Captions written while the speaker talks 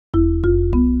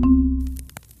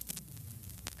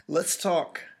Let's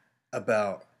talk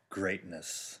about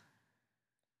greatness.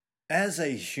 As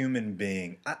a human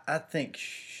being, I think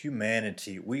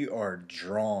humanity, we are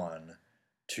drawn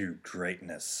to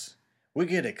greatness. We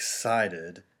get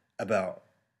excited about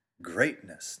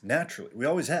greatness naturally. We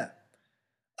always have.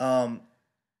 Um,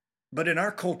 but in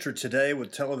our culture today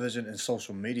with television and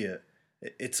social media,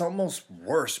 it's almost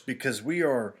worse because we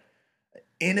are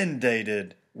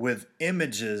inundated with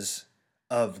images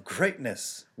of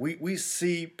greatness. We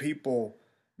see people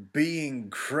being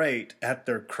great at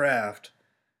their craft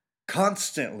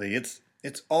constantly. It's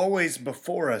always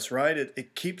before us, right?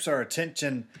 It keeps our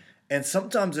attention, and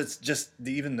sometimes it's just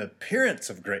even the appearance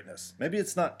of greatness. Maybe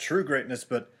it's not true greatness,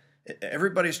 but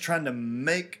everybody's trying to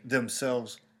make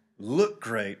themselves look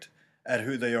great at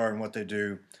who they are and what they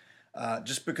do,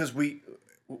 just because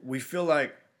we feel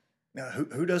like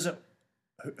who doesn't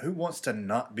who wants to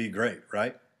not be great,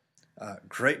 right?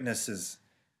 Greatness is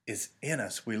in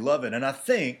us. We love it, and I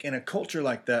think in a culture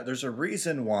like that, there's a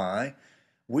reason why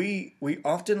we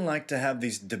often like to have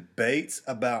these debates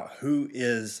about who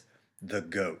is the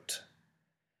GOAT.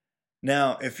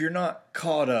 Now, if you're not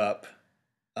caught up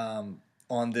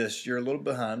on this, you're a little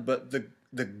behind. But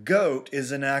the GOAT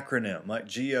is an acronym,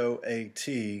 like GOAT,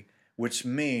 which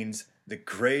means the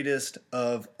greatest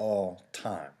of all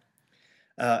time.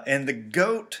 And the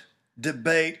GOAT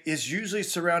debate is usually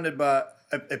surrounded by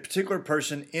a particular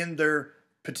person in their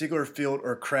particular field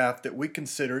or craft that we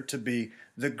consider to be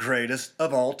the greatest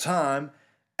of all time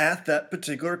at that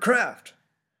particular craft,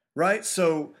 right?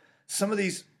 So some of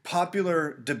these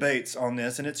popular debates on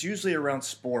this, and it's usually around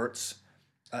sports,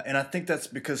 and I think that's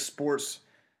because sports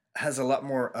has a lot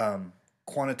more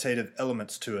quantitative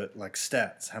elements to it, like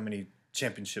stats, how many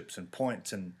championships and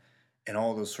points and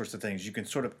all those sorts of things. You can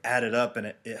sort of add it up, and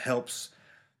it helps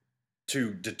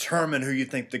to determine who you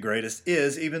think the greatest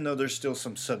is, even though there's still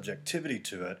some subjectivity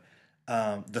to it.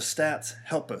 The stats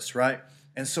help us, right?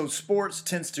 And so sports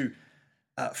tends to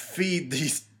feed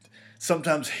these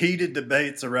sometimes heated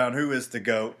debates around who is the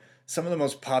GOAT. Some of the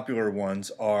most popular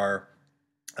ones are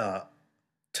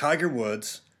Tiger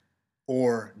Woods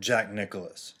or Jack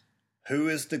Nicklaus. Who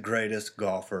is the greatest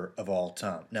golfer of all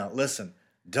time? Now, listen,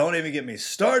 don't even get me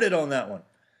started on that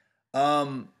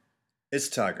one. It's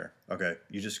Tiger. Okay,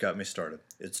 you just got me started.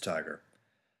 It's Tiger.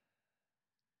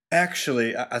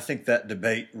 Actually, I think that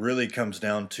debate really comes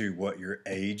down to what your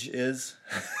age is.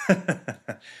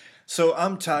 So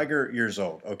I'm Tiger years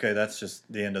old. Okay, that's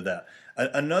just the end of that.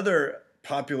 Another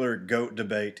popular GOAT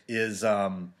debate is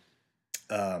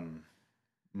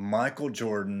Michael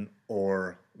Jordan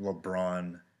or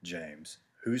LeBron James.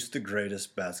 Who's the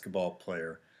greatest basketball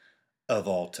player of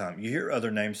all time? You hear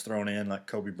other names thrown in like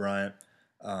Kobe Bryant,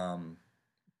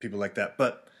 people like that,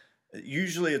 but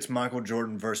usually it's Michael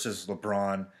Jordan versus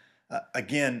LeBron.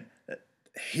 Again,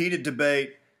 heated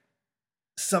debate.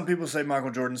 Some people say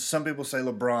Michael Jordan, some people say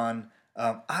LeBron.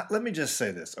 Let me just say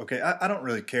this, okay? I don't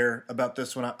really care about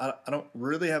this one. I don't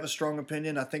really have a strong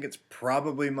opinion. I think it's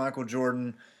probably Michael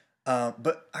Jordan.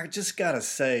 But I just got to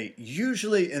say,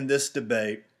 usually in this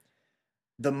debate,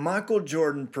 the Michael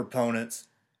Jordan proponents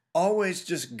always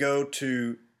just go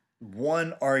to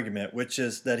one argument, which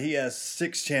is that he has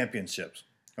 6 championships.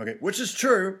 Okay, which is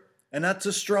true, and that's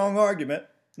a strong argument,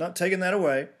 not taking that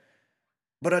away.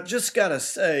 But I just got to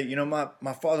say,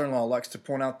 my father-in-law likes to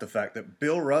point out the fact that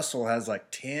Bill Russell has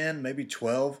like 10, maybe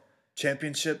 12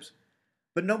 championships,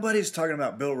 but nobody's talking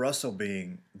about Bill Russell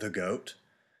being the GOAT.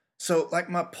 So, like,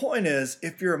 my point is,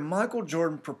 if you're a Michael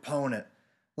Jordan proponent,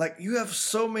 like, you have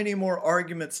so many more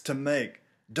arguments to make.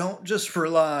 Don't just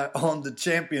rely on the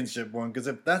championship one, because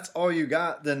if that's all you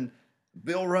got, then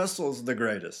Bill Russell's the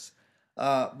greatest.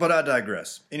 But I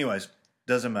digress. Anyways,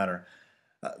 doesn't matter.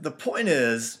 The point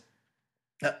is,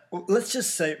 let's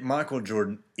just say Michael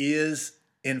Jordan is,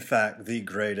 in fact, the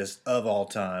greatest of all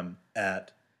time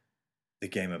at the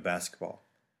game of basketball.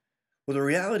 Well, the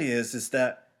reality is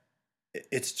that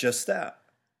it's just that.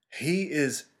 He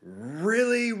is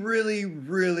really, really,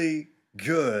 really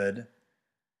good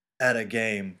at a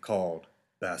game called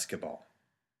basketball.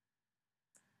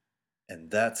 And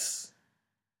that's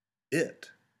it.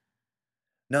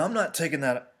 Now, I'm not taking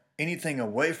anything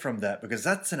away from that, because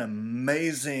that's an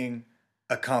amazing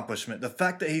accomplishment. The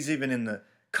fact that he's even in the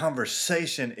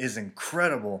conversation is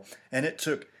incredible. And it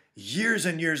took years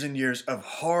and years and years of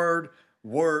hard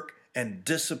work and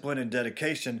discipline and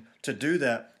dedication to do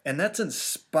that. And that's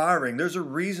inspiring. There's a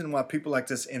reason why people like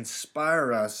this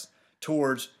inspire us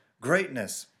towards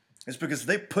greatness. It's because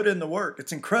they put in the work.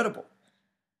 It's incredible.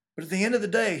 But at the end of the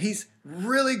day, he's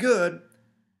really good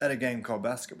at a game called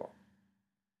basketball.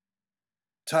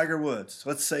 Tiger Woods,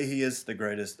 let's say he is the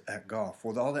greatest at golf.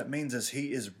 Well, all that means is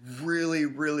he is really,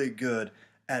 really good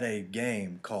at a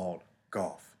game called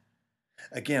golf.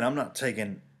 Again, I'm not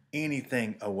taking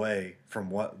anything away from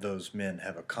what those men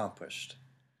have accomplished.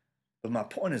 But my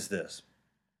point is this.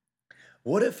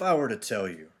 What if I were to tell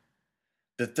you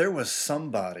that there was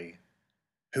somebody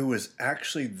who was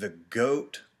actually the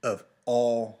GOAT of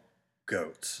all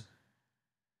GOATs?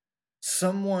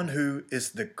 Someone who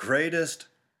is the greatest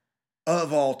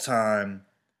of all time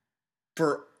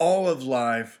for all of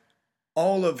life,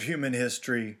 all of human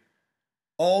history,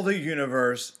 all the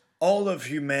universe, all of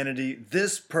humanity.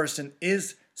 This person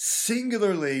is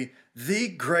singularly the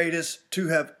greatest to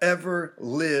have ever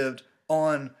lived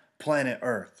on planet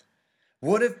Earth.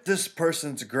 What if this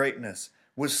person's greatness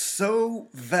was so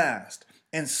vast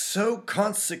and so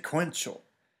consequential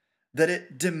that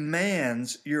it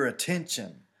demands your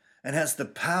attention and has the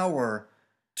power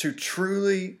to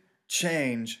truly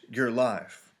change your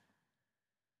life?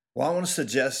 Well, I want to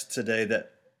suggest today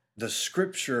that the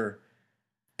scripture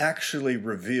actually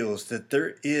reveals that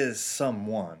there is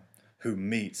someone who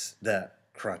meets that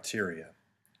criteria.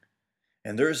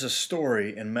 And there is a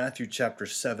story in Matthew chapter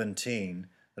 17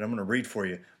 that I'm going to read for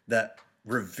you that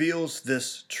reveals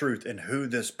this truth and who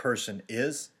this person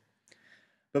is.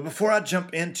 But before I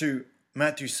jump into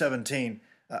Matthew 17,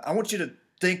 I want you to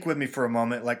think with me for a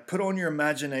moment, like put on your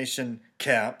imagination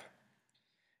cap.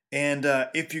 And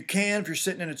if you can, if you're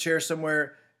sitting in a chair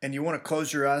somewhere and you want to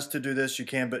close your eyes to do this, you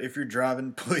can. But if you're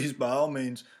driving, please, by all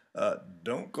means,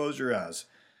 don't close your eyes.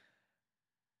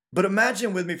 But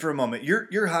imagine with me for a moment,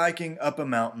 you're hiking up a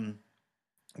mountain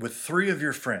with 3 of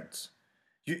your friends.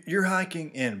 You're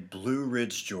hiking in Blue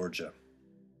Ridge, Georgia,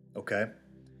 okay?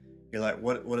 You're like,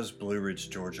 what does Blue Ridge,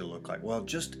 Georgia look like? Well,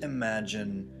 just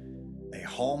imagine a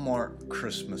Hallmark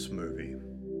Christmas movie.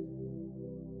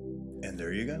 And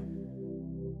there you go.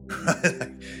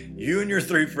 You and your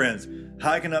 3 friends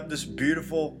hiking up this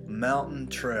beautiful mountain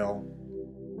trail,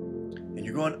 and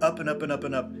you're going up and up and up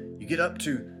and up. You get up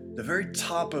to the very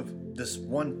top of this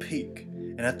one peak,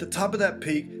 and at the top of that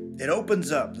peak, it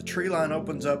opens up. The tree line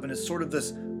opens up, and it's sort of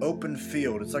this open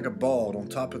field. It's like a ball on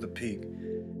top of the peak,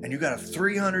 and you got a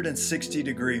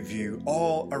 360-degree view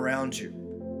all around you.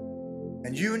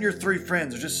 And you and your 3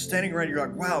 friends are just standing around. You're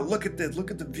like, wow, look at this.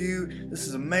 Look at the view. This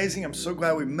is amazing. I'm so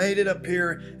glad we made it up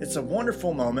here. It's a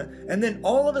wonderful moment. And then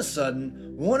all of a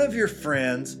sudden, one of your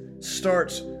friends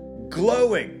starts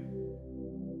glowing.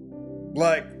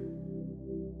 Like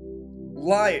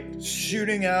light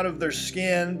shooting out of their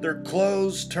skin. Their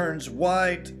clothes turns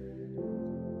white.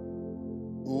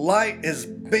 Light is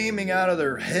beaming out of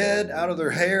their head, out of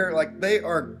their hair. Like they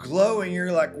are glowing.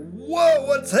 You're like, whoa,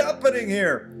 what's happening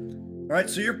here? All right,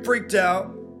 so you're freaked out.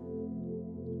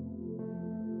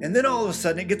 And then all of a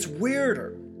sudden it gets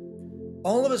weirder.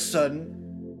 All of a sudden,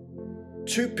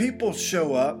 2 people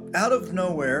show up out of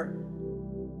nowhere,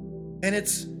 and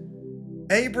it's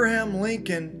Abraham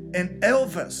Lincoln and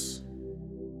Elvis.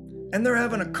 And they're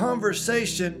having a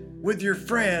conversation with your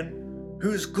friend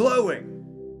who's glowing.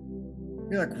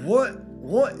 You're like,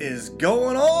 what is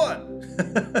going on?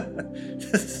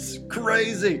 This is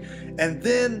crazy. And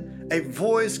then a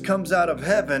voice comes out of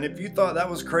heaven. If you thought that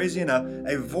was crazy enough,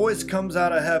 a voice comes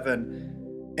out of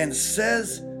heaven and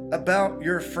says about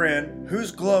your friend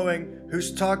who's glowing,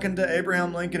 who's talking to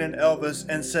Abraham Lincoln and Elvis,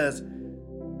 and says,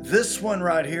 this one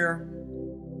right here,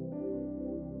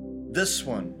 this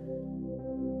one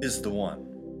is the one.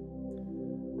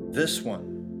 This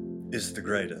one is the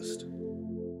greatest.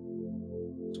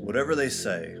 So whatever they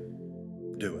say,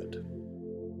 do it.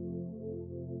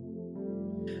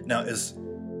 Now, as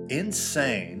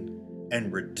insane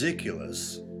and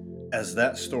ridiculous as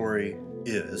that story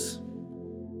is,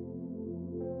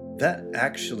 that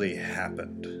actually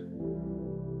happened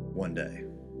one day,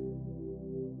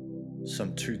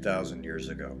 some 2,000 years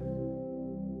ago.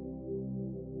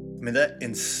 I mean, that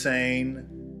insane,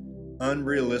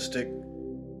 unrealistic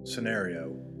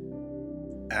scenario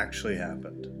actually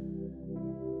happened.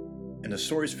 And the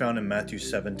story's found in Matthew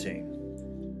 17.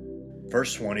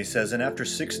 Verse 1, he says, and after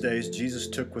 6 days, Jesus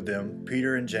took with them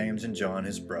Peter and James and John,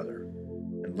 his brother,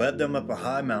 and led them up a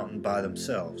high mountain by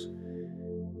themselves.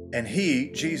 And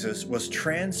he, Jesus, was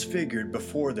transfigured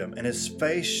before them, and his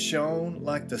face shone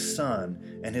like the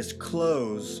sun, and his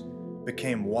clothes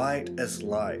became white as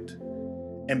light.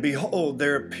 And behold,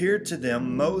 there appeared to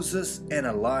them Moses and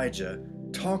Elijah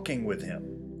talking with him.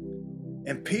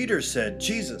 And Peter said to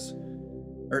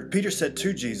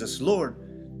Jesus, Lord,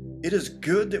 it is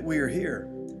good that we are here.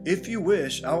 If you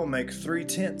wish, I will make 3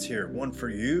 tents here, one for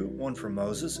you, one for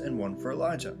Moses, and one for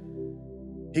Elijah.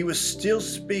 He was still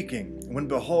speaking when,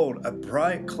 behold, a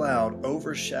bright cloud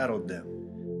overshadowed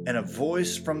them, and a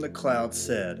voice from the cloud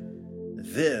said,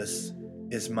 "This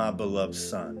is my beloved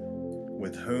Son,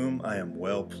 with whom I am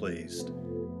well pleased.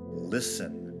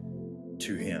 Listen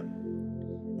to him."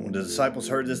 When the disciples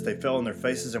heard this, they fell on their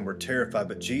faces and were terrified.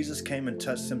 But Jesus came and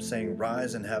touched them, saying,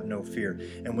 "Rise and have no fear."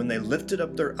 And when they lifted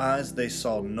up their eyes, they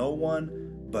saw no one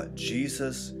but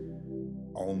Jesus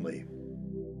only.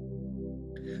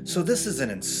 So this is an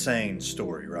insane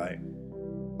story, right?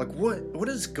 Like what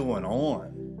is going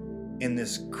on in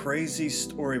this crazy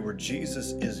story where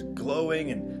Jesus is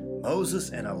glowing and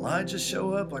Moses and Elijah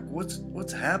show up? Like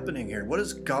what's happening here? What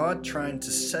is God trying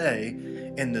to say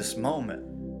in this moment?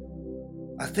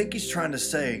 I think he's trying to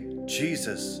say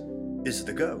Jesus is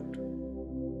the GOAT.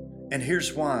 And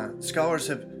here's why. Scholars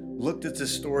have looked at this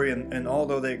story, and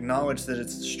although they acknowledge that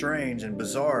it's strange and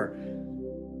bizarre,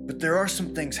 but there are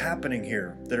some things happening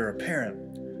here that are apparent.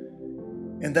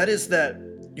 And that is that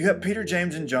you have Peter,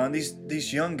 James, and John,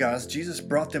 these young guys. Jesus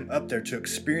brought them up there to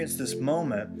experience this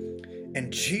moment.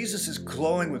 And Jesus is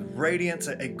glowing with radiance,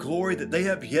 a glory that they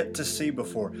have yet to see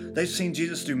before. They've seen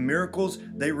Jesus do miracles.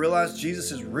 They realize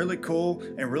Jesus is really cool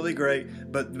and really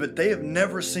great, but they have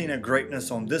never seen a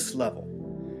greatness on this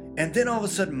level. And then all of a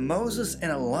sudden, Moses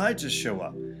and Elijah show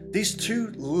up. These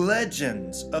two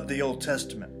legends of the Old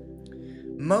Testament.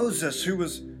 Moses, who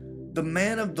was the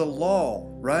man of the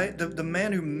law, right? The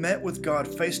man who met with God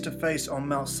face to face on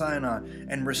Mount Sinai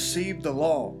and received the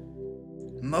law.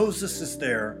 Moses is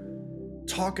there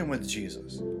talking with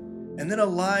Jesus. And then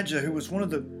Elijah, who was one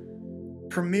of the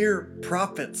premier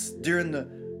prophets during the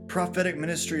prophetic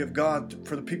ministry of God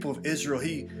for the people of Israel.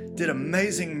 He did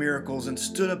amazing miracles and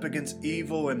stood up against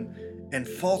evil and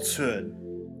falsehood.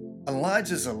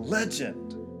 Elijah's a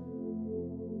legend.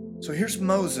 So here's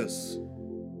Moses,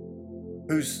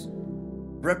 who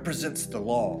represents the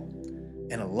law,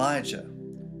 and Elijah,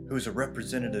 who is a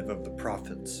representative of the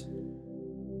prophets.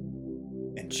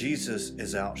 And Jesus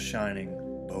is outshining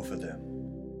both of them.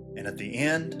 And at the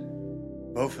end,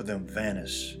 both of them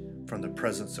vanish from the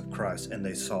presence of Christ, and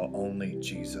they saw only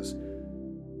Jesus.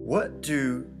 What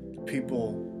do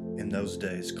people in those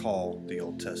days call the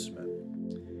Old Testament?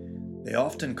 They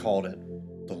often called it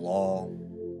the law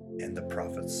and the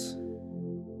prophets.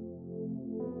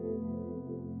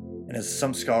 And as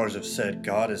some scholars have said,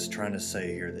 God is trying to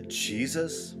say here that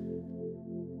Jesus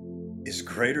is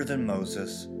greater than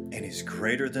Moses, and he's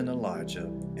greater than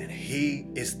Elijah, and he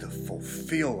is the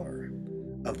fulfiller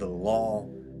of the law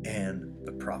and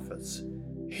the prophets.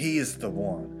 He is the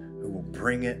one who will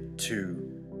bring it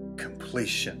to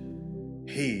completion.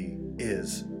 He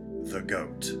is the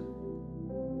GOAT.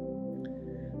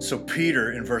 So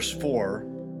Peter in verse 4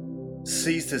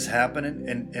 sees this happening,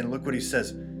 and look what he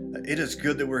says. "It is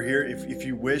good that we're here. If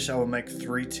you wish, I will make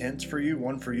 3 tents for you,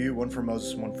 one for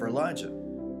Moses, one for Elijah."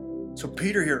 So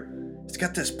Peter here, he's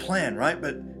got this plan, right?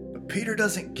 But Peter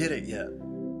doesn't get it yet.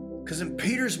 Because in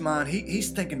Peter's mind,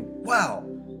 he's thinking, wow,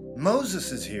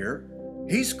 Moses is here.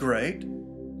 He's great.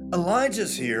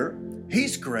 Elijah's here.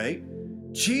 He's great.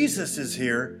 Jesus is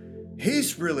here.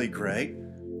 He's really great.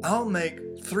 I'll make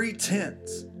 3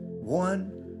 tents,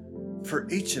 one for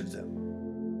each of them.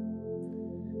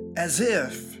 As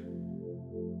if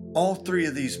all 3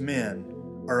 of these men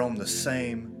are on the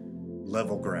same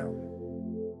level ground.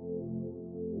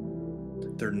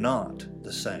 They're not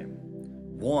the same.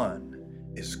 One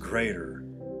is greater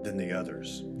than the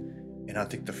others. And I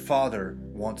think the Father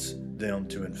wants them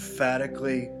to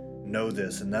emphatically know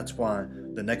this. And that's why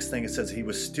the next thing it says, he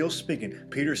was still speaking.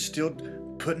 Peter's still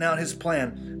putting out his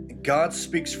plan. God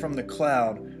speaks from the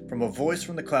cloud, from a voice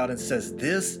from the cloud, and says,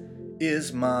 "This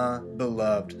is my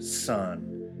beloved Son,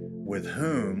 with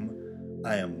whom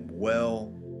I am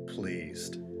well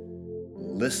pleased.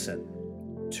 Listen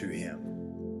to him."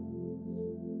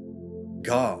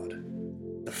 God,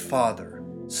 the Father,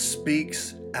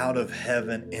 speaks out of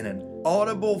heaven in an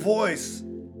audible voice.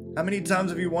 How many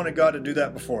times have you wanted God to do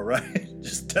that before, right?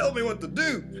 Just tell me what to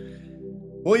do.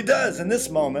 Well, he does in this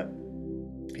moment.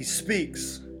 He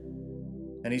speaks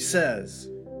and he says,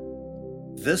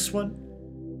 "This one,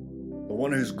 the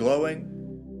one who's glowing,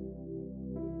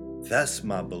 that's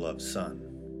my beloved Son,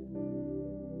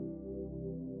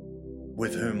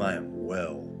 with whom I am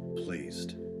well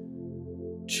pleased."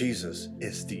 Jesus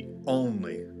is the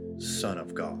only Son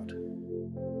of God.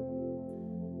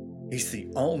 He's the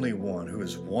only one who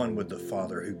is one with the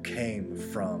Father, who came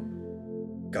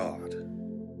from God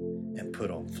and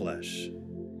put on flesh.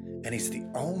 And he's the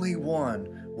only one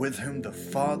with whom the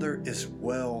Father is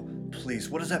well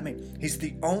pleased. What does that mean? He's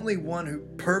the only one who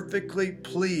perfectly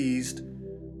pleased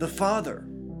the Father.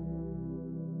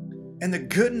 And the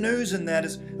good news in that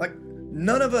is, like,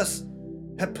 none of us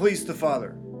have pleased the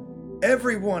Father.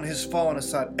 Everyone has fallen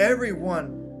aside.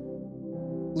 Everyone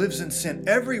lives in sin.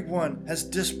 Everyone has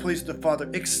displeased the Father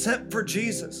except for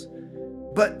Jesus.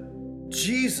 But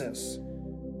Jesus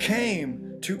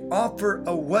came to offer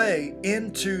a way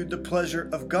into the pleasure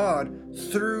of God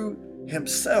through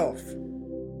himself.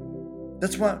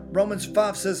 That's why Romans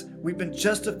 5 says we've been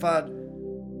justified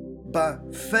by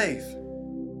faith.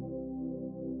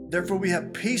 Therefore, we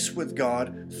have peace with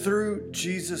God through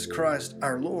Jesus Christ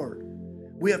our Lord.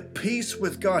 We have peace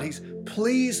with God. He's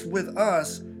pleased with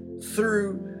us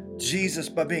through Jesus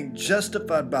by being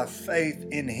justified by faith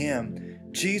in him.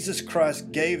 Jesus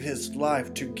Christ gave his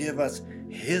life to give us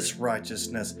his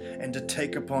righteousness and to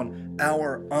take upon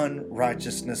our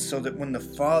unrighteousness, so that when the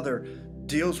Father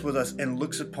deals with us and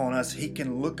looks upon us, he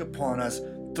can look upon us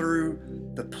through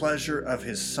the pleasure of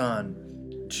his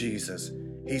Son, Jesus.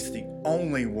 He's the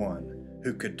only one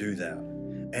who could do that.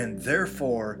 And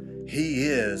therefore, he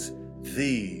is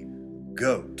the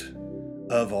goat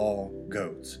of all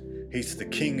goats. He's the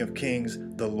King of kings,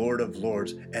 the Lord of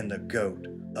lords, and the goat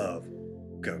of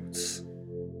goats.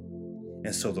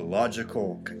 And so the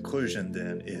logical conclusion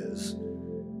then is,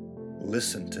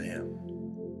 listen to him.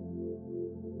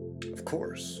 Of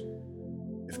course,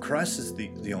 if Christ is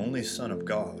the only Son of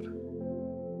God,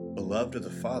 beloved of the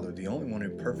Father, the only one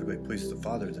who perfectly pleases the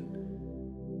Father,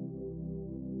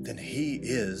 then he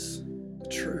is the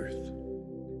truth.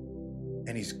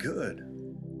 And he's good.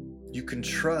 You can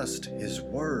trust his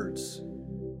words,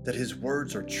 that his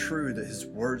words are true, that his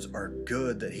words are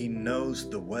good, that he knows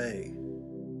the way.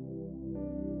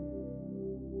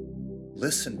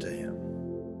 Listen to him.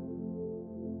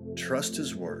 Trust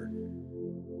his word.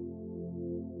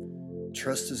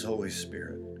 Trust his Holy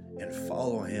Spirit and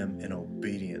follow him in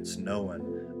obedience,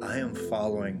 knowing I am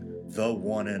following the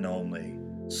one and only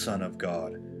Son of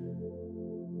God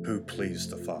who pleased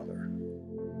the Father.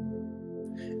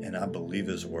 And I believe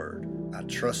his word. I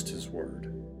trust his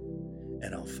word.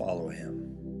 And I'll follow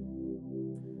him.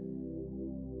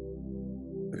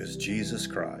 Because Jesus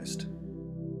Christ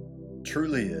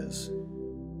truly is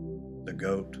the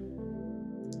goat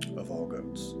of all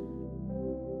goats.